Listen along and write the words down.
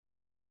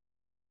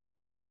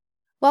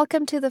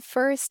Welcome to the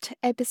first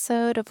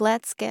episode of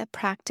Let's Get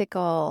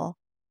Practical.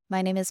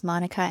 My name is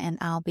Monica and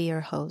I'll be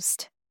your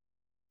host.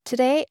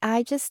 Today,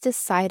 I just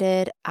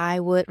decided I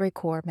would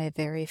record my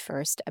very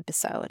first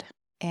episode.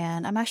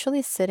 And I'm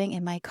actually sitting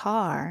in my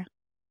car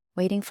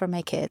waiting for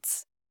my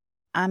kids.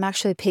 I'm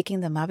actually picking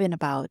them up in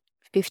about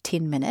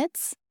 15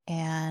 minutes.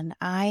 And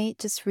I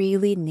just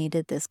really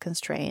needed this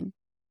constraint.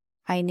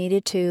 I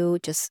needed to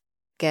just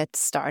get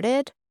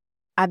started.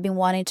 I've been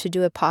wanting to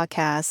do a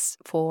podcast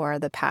for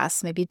the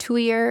past maybe 2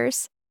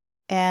 years.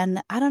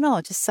 And I don't know,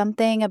 just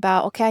something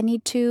about, okay, I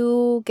need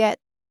to get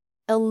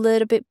a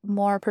little bit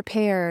more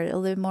prepared, a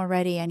little more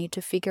ready. I need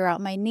to figure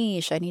out my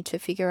niche. I need to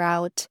figure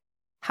out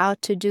how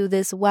to do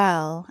this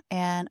well.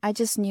 And I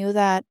just knew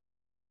that,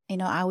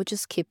 I would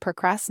just keep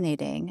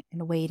procrastinating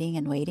and waiting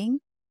and waiting.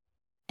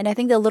 And I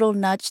think the little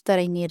nudge that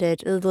I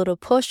needed, a little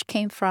push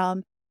came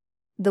from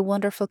the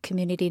wonderful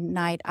community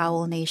Night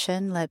Owl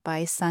Nation led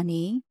by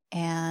Sunny.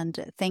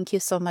 And thank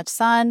you so much,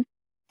 Sun,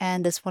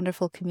 and this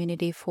wonderful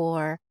community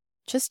for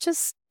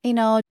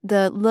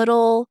the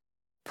little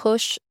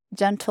push,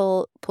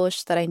 gentle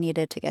push that I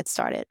needed to get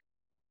started.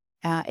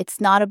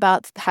 It's not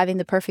about having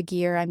the perfect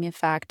year. In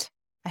fact,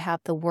 I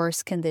have the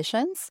worst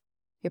conditions.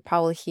 You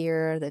probably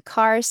hear the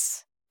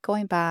cars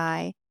going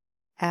by.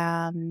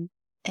 And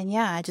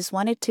yeah, I just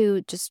wanted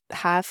to just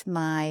have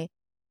a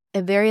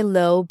very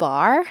low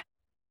bar.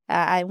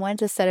 I wanted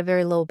to set a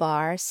very low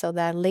bar so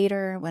that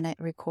later when I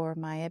record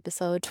my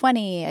episode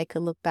 20, I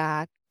could look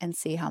back and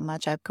see how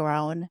much I've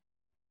grown.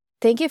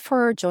 Thank you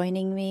for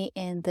joining me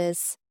in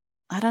this,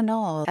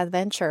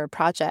 adventure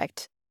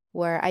project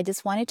where I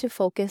just wanted to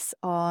focus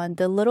on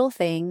the little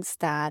things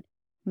that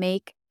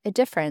make a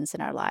difference in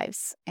our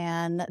lives.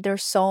 And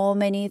there's so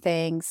many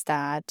things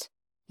that,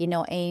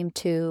 aim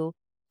to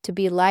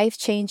be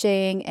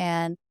life-changing.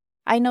 And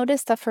I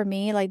noticed that for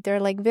me, there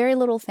are very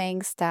little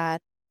things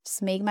that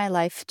just make my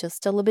life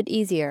just a little bit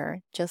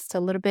easier, just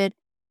a little bit,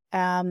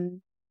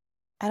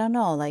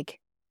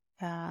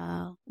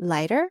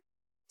 lighter.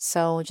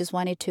 So just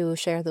wanted to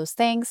share those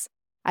things.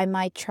 I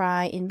might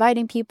try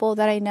inviting people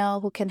that I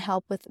know who can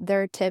help with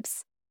their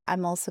tips.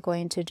 I'm also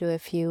going to do a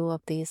few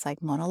of these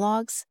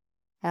monologues.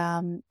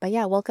 But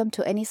yeah, welcome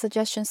to any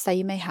suggestions that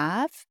you may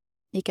have.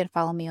 You can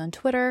follow me on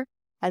Twitter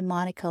at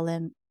Monica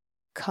Lim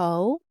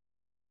Co.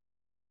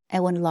 I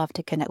would love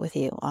to connect with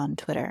you on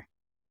Twitter.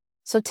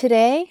 So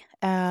today,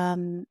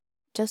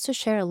 just to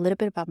share a little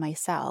bit about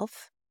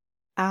myself,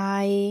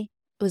 I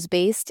was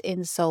based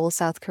in Seoul,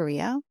 South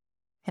Korea,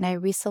 and I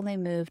recently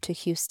moved to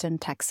Houston,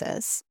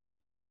 Texas.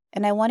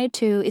 And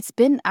it's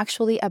been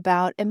actually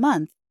about a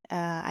month.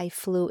 I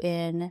flew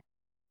in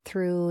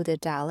through the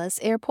Dallas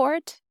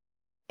airport.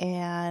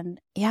 And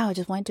yeah, I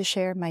just wanted to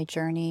share my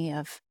journey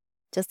of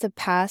just the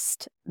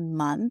past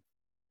month,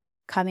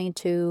 coming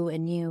to a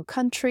new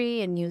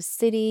country, a new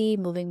city,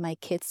 moving my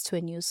kids to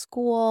a new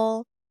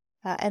school.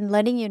 And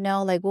letting you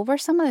know, what were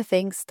some of the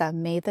things that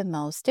made the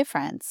most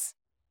difference?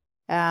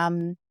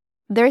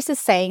 There's this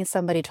saying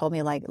somebody told me,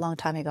 a long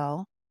time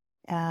ago,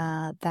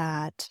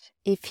 that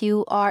if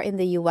you are in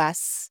the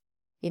U.S.,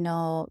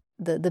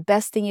 the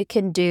best thing you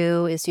can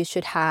do is you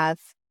should have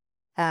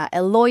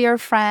a lawyer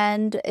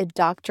friend, a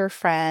doctor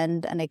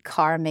friend, and a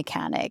car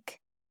mechanic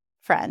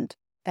friend,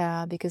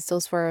 because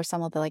those were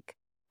some of the,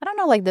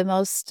 the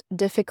most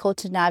difficult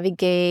to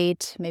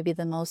navigate, maybe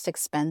the most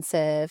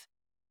expensive.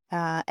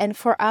 And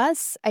for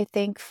us, I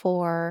think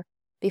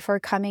before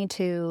coming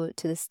to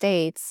the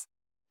States,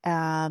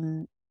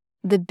 the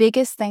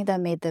biggest thing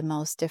that made the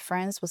most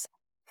difference was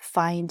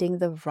finding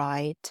the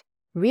right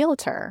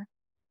realtor.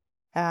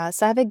 So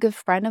I have a good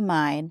friend of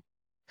mine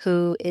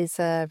who is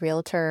a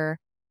realtor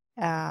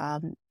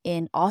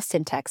in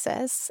Austin,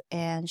 Texas,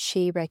 and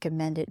she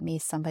recommended me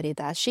somebody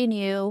that she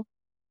knew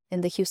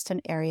in the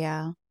Houston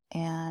area.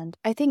 And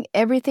I think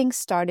everything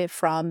started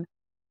from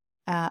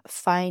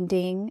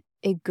finding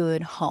a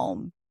good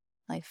home,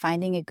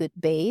 finding a good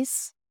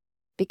base,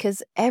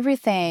 because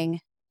everything,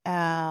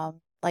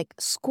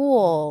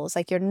 schools,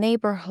 your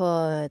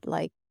neighborhood,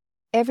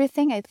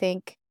 everything, I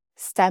think,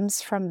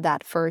 stems from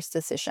that first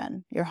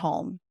decision, your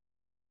home.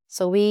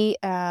 So we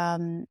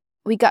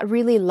got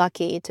really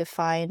lucky to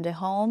find a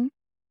home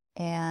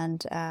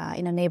and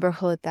in a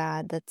neighborhood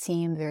that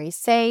seemed very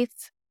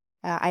safe.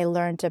 I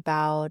learned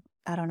about,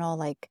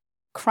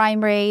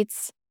 crime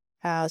rates.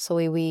 So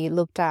we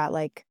looked at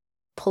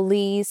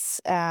police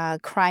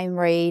crime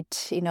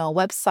rate,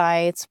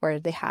 websites where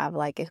they have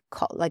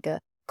a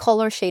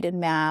color shaded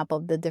map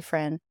of the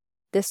different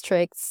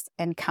districts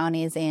and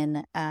counties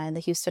in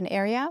the Houston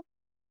area.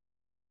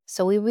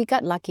 So we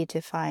got lucky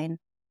to find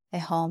a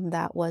home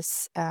that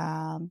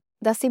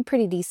seemed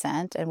pretty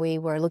decent, and we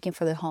were looking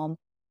for the home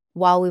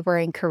while we were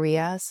in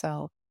Korea.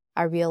 So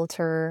our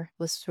realtor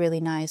was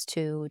really nice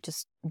to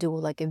just do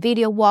a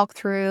video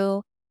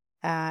walkthrough.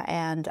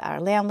 And our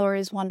landlord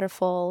is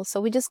wonderful. So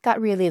we just got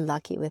really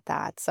lucky with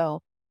that. So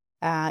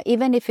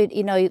even if it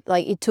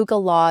took a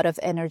lot of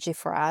energy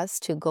for us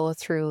to go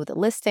through the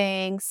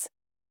listings.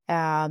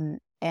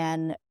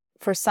 And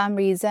for some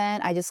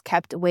reason, I just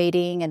kept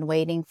waiting and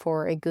waiting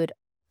for a good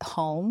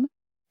home.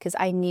 because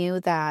I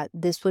knew that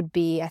this would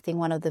be, I think,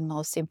 one of the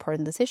most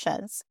important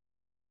decisions.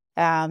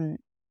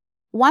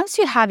 Once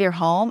you have your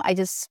home, I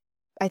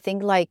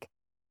think like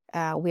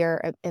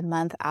we're a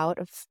month out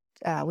of,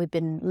 we've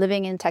been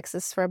living in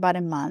Texas for about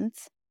a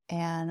month,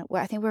 and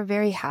I think we're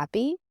very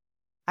happy.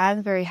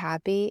 I'm very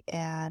happy,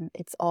 and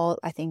it's all,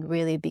 I think,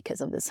 really because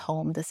of this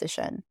home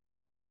decision.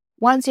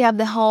 Once you have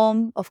the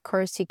home, of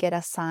course, you get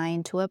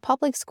assigned to a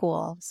public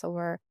school. So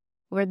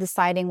we're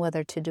deciding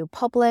whether to do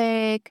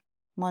public,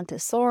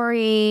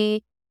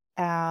 Montessori,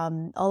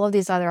 all of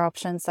these other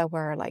options that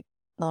were like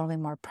not only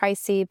more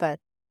pricey, but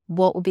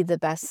what would be the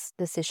best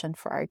decision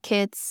for our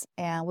kids.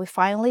 And we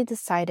finally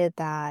decided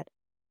that,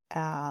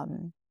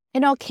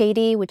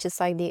 Katy, which is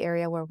like the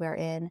area where we're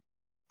in,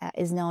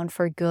 is known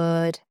for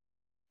good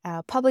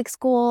public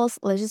schools.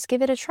 Let's just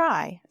give it a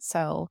try.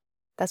 So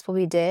that's what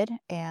we did.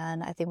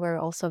 And I think we're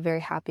also very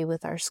happy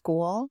with our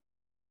school.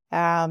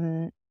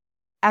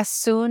 As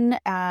soon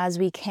as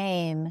we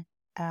came,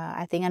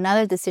 I think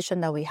another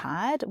decision that we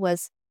had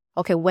was,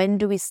 okay, when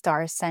do we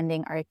start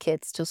sending our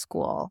kids to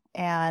school?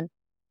 And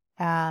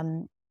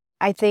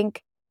I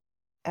think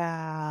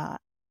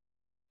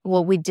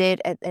what we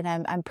did,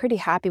 and I'm pretty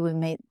happy we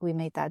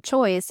made that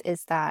choice,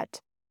 is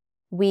that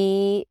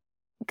we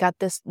got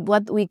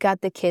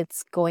the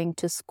kids going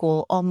to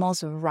school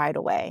almost right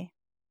away.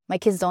 My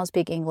kids don't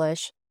speak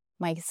English.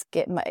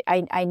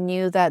 I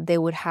knew that they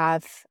would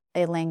have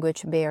a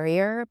language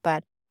barrier,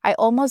 but I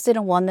almost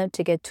didn't want them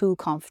to get too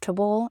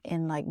comfortable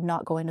in like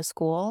not going to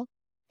school.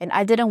 And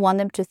I didn't want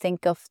them to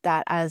think of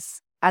that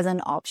as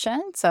an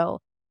option. So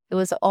it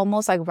was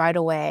almost like right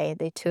away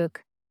they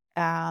took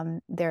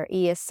their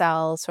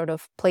ESL sort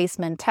of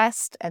placement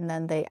test, and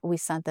then we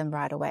sent them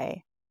right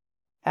away.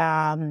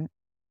 That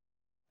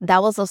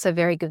was also a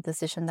very good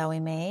decision that we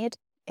made.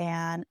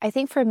 And I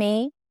think for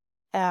me,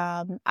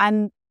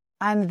 I'm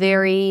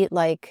very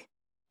like,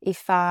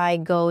 if I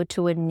go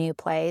to a new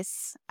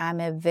place,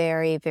 I'm a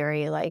very,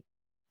 very like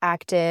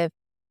active,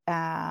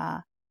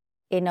 like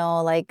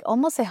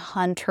almost a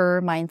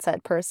hunter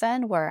mindset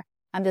person, where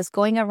I'm just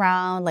going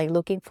around like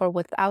looking for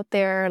what's out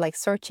there, like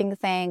searching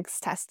things,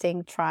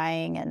 testing,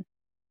 trying.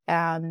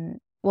 And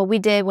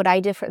what I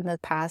did in the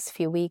past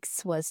few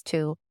weeks was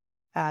to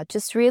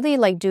just really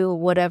like do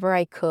whatever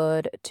I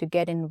could to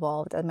get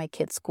involved at my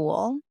kids'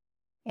 school.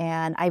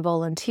 And I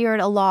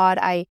volunteered a lot.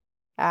 I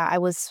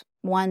was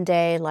one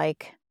day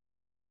like,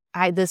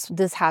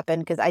 this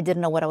happened because I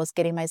didn't know what I was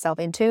getting myself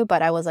into,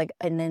 but I was like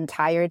an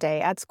entire day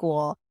at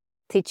school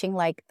teaching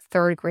like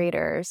third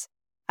graders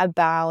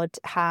about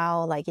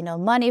how like,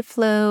 money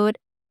flowed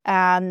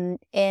in,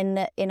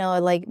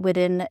 like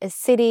within a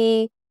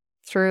city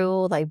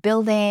through like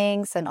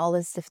buildings and all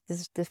this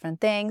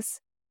different things.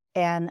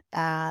 And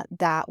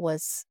that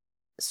was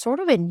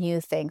sort of a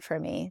new thing for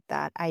me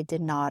that I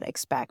did not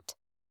expect.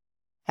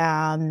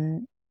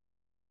 And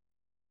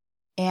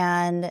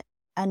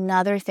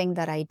another thing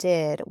that I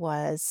did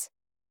was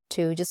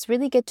to just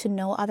really get to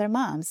know other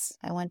moms.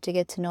 I want to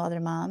get to know other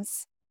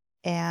moms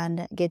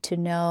and get to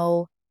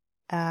know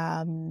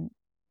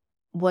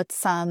what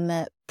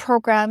some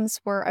programs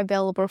were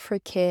available for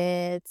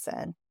kids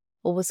and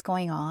what was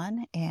going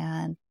on.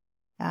 And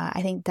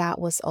I think that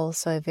was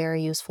also a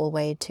very useful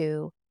way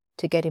to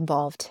get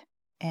involved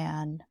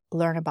and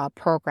learn about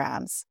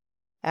programs.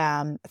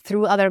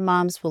 Through other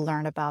moms, we'll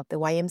learn about the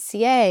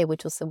YMCA,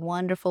 which was a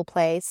wonderful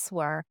place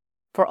where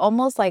for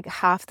almost like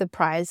half the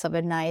price of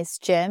a nice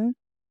gym,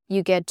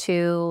 you get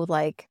to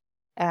like,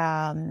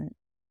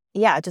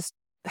 just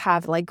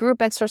have like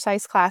group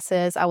exercise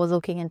classes. I was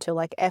looking into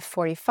like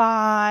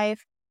F45,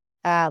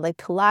 like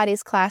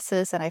Pilates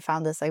classes, and I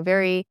found this like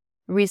very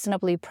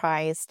reasonably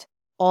priced,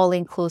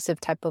 all-inclusive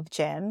type of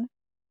gym.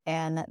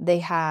 And they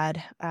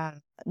had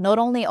not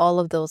only all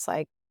of those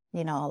like,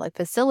 like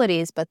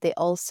facilities, but they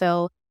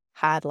also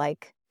had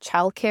like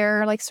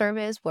childcare like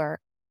service where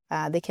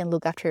they can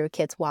look after your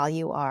kids while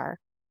you are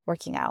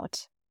working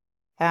out.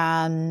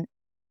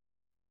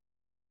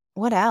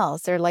 What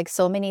else? There are like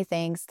so many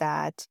things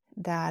that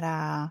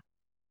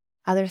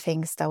other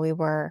things that we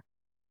were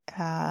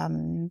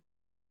that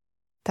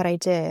I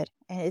did.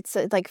 And it's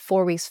like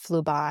 4 weeks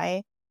flew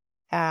by.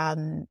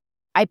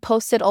 I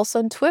posted also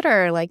on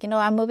Twitter, like,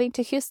 I'm moving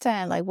to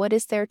Houston. Like, what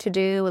is there to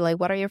do? Like,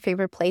 what are your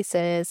favorite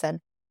places?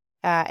 And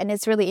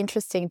it's really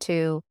interesting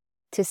to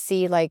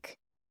see like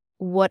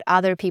what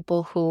other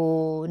people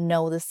who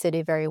know the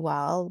city very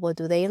well, what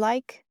do they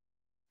like?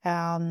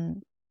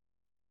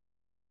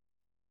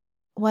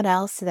 What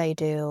else did I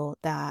do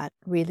that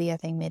really, I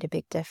think, made a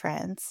big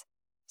difference?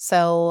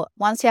 So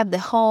once you have the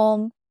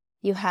home,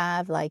 you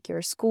have like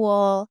your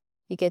school,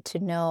 you get to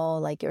know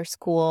like your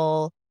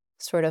school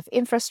sort of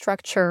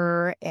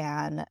infrastructure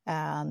and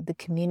the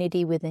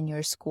community within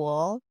your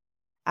school.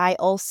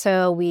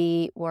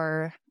 We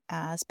were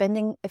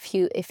spending a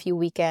few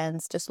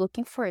weekends just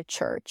looking for a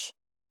church.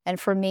 And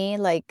for me,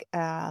 like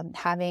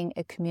having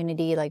a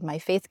community, like my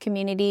faith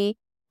community,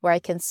 where I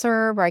can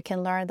serve, where I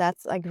can learn,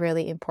 that's like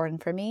really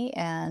important for me.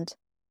 And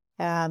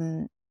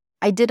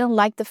I didn't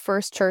like the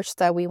first church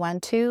that we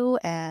went to,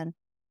 and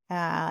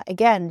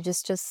again,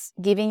 just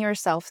giving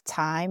yourself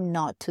time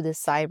not to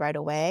decide right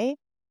away.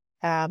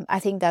 I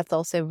think that's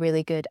also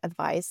really good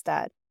advice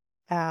that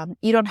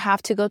you don't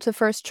have to go to the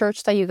first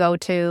church that you go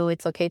to.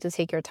 It's okay to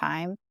take your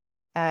time.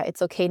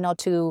 It's okay not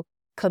to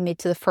commit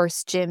to the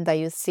first gym that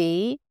you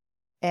see.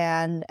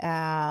 And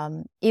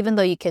even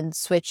though you can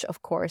switch,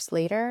 of course,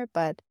 later,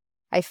 but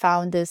I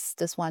found this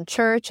one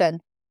church,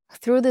 and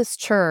through this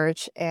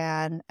church,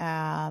 and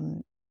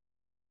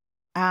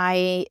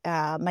my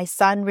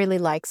son really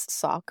likes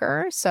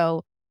soccer,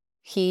 so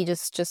he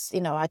just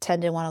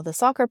attended one of the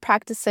soccer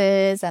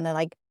practices, and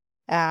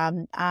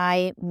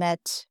I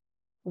met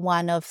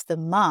one of the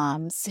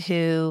moms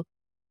who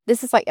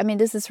this is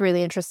this is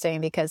really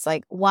interesting because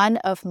like one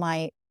of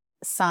my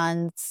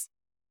son's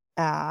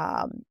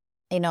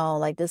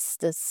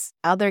this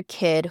other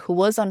kid who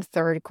was on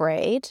third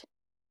grade.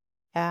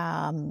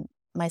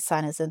 My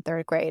son is in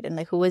third grade, and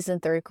like who was in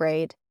third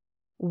grade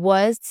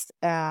was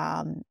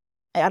I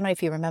don't know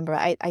if you remember,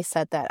 I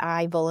said that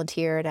I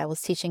volunteered, I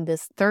was teaching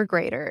this third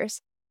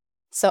graders.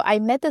 So I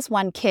met this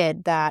one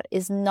kid that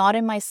is not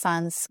in my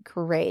son's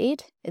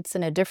grade. It's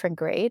in a different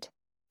grade.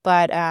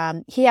 But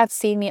he had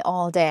seen me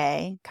all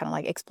day, kind of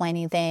like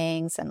explaining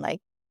things and like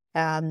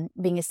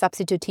being a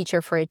substitute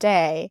teacher for a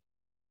day.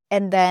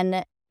 And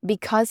then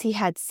because he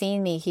had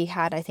seen me, he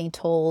had, I think,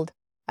 told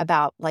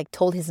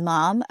his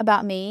mom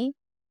about me.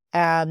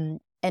 And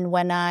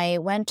when I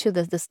went to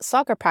this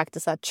soccer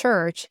practice at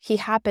church, he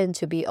happened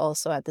to be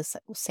also at this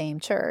same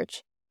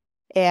church.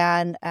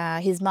 And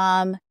his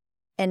mom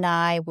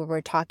and we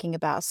were talking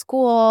about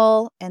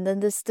school. And then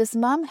this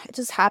mom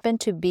just happened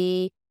to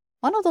be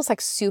one of those like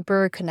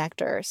super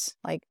connectors.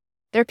 Like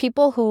there are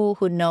people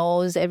who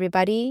knows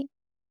everybody.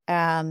 There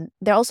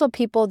are also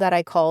people that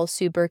I call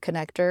super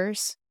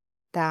connectors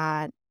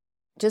that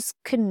just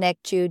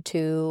connect you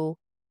to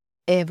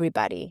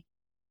everybody.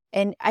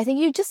 And I think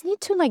you just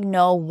need to like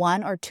know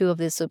one or two of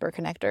these super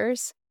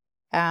connectors.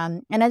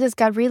 And I just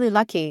got really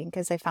lucky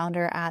because I found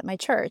her at my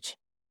church.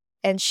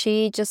 And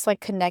she just like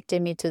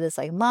connected me to this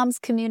like mom's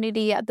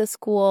community at the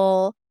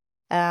school.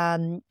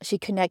 She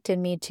connected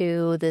me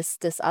to this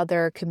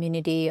other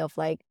community of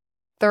like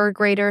third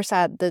graders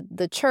at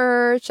the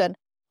church and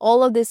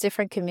all of these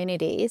different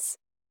communities.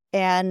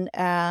 And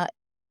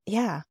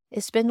yeah,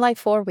 it's been like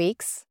 4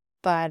 weeks,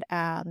 but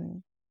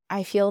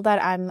I feel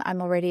that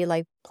I'm already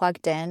like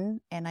plugged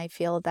in, and I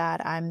feel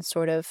that I'm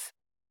sort of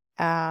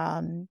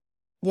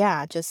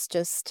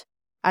just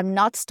I'm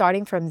not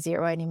starting from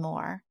zero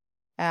anymore.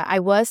 I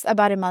was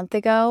about a month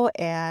ago,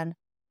 and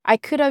I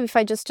could have, if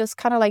I just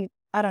kind of like,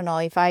 I don't know,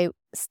 if I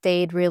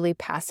stayed really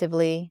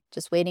passively,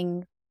 just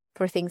waiting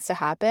for things to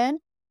happen,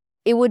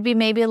 it would be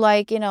maybe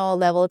like,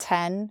 level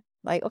 10,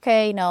 like,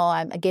 okay,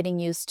 I'm getting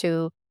used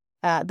to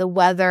the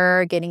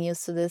weather, getting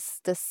used to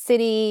this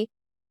city.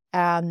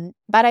 But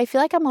I feel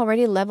like I'm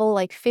already level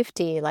like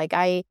 50. Like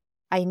I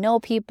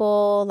know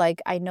people,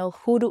 like I know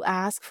who to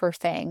ask for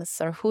things,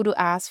 or who to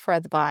ask for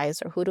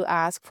advice, or who to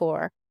ask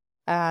for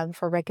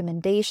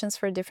recommendations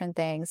for different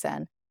things.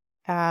 And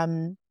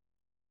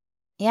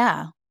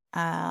yeah.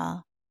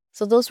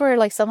 So those were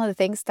like some of the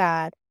things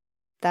that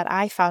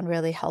I found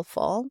really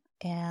helpful.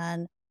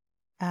 And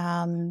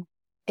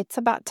it's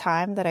about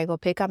time that I go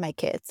pick up my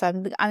kids.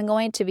 I'm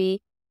going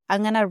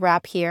to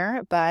wrap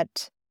here,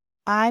 but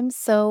I'm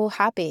so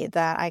happy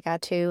that I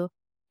got to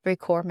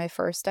record my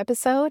first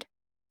episode,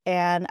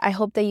 and I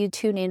hope that you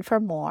tune in for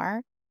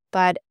more.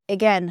 But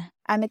again,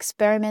 I'm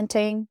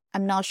experimenting.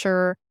 I'm not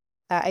sure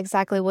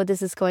exactly what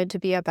this is going to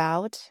be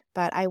about,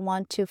 but I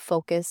want to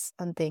focus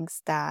on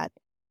things that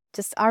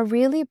just are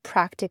really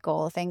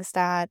practical, things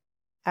that,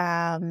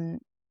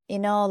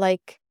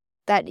 like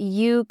that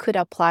you could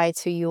apply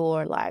to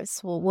your lives,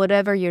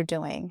 whatever you're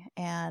doing.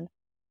 And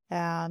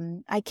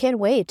I can't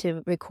wait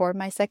to record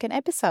my second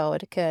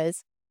episode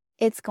because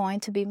it's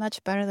going to be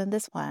much better than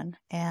this one.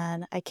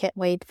 And I can't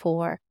wait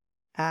for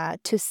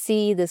to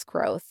see this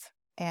growth,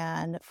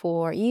 and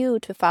for you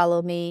to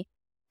follow me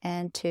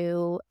and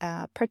to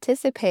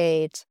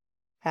participate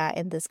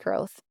in this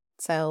growth.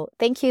 So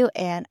thank you,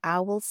 and I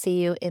will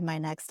see you in my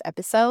next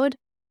episode.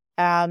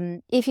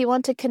 If you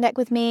want to connect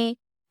with me,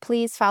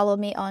 please follow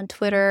me on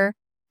Twitter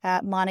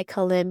at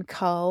Monica Lim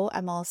Co.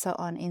 I'm also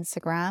on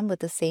Instagram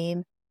with the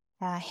same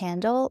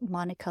handle,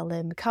 Monica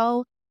Lim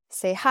Co.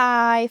 Say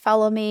hi,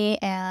 follow me,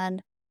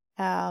 and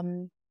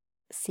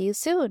see you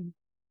soon.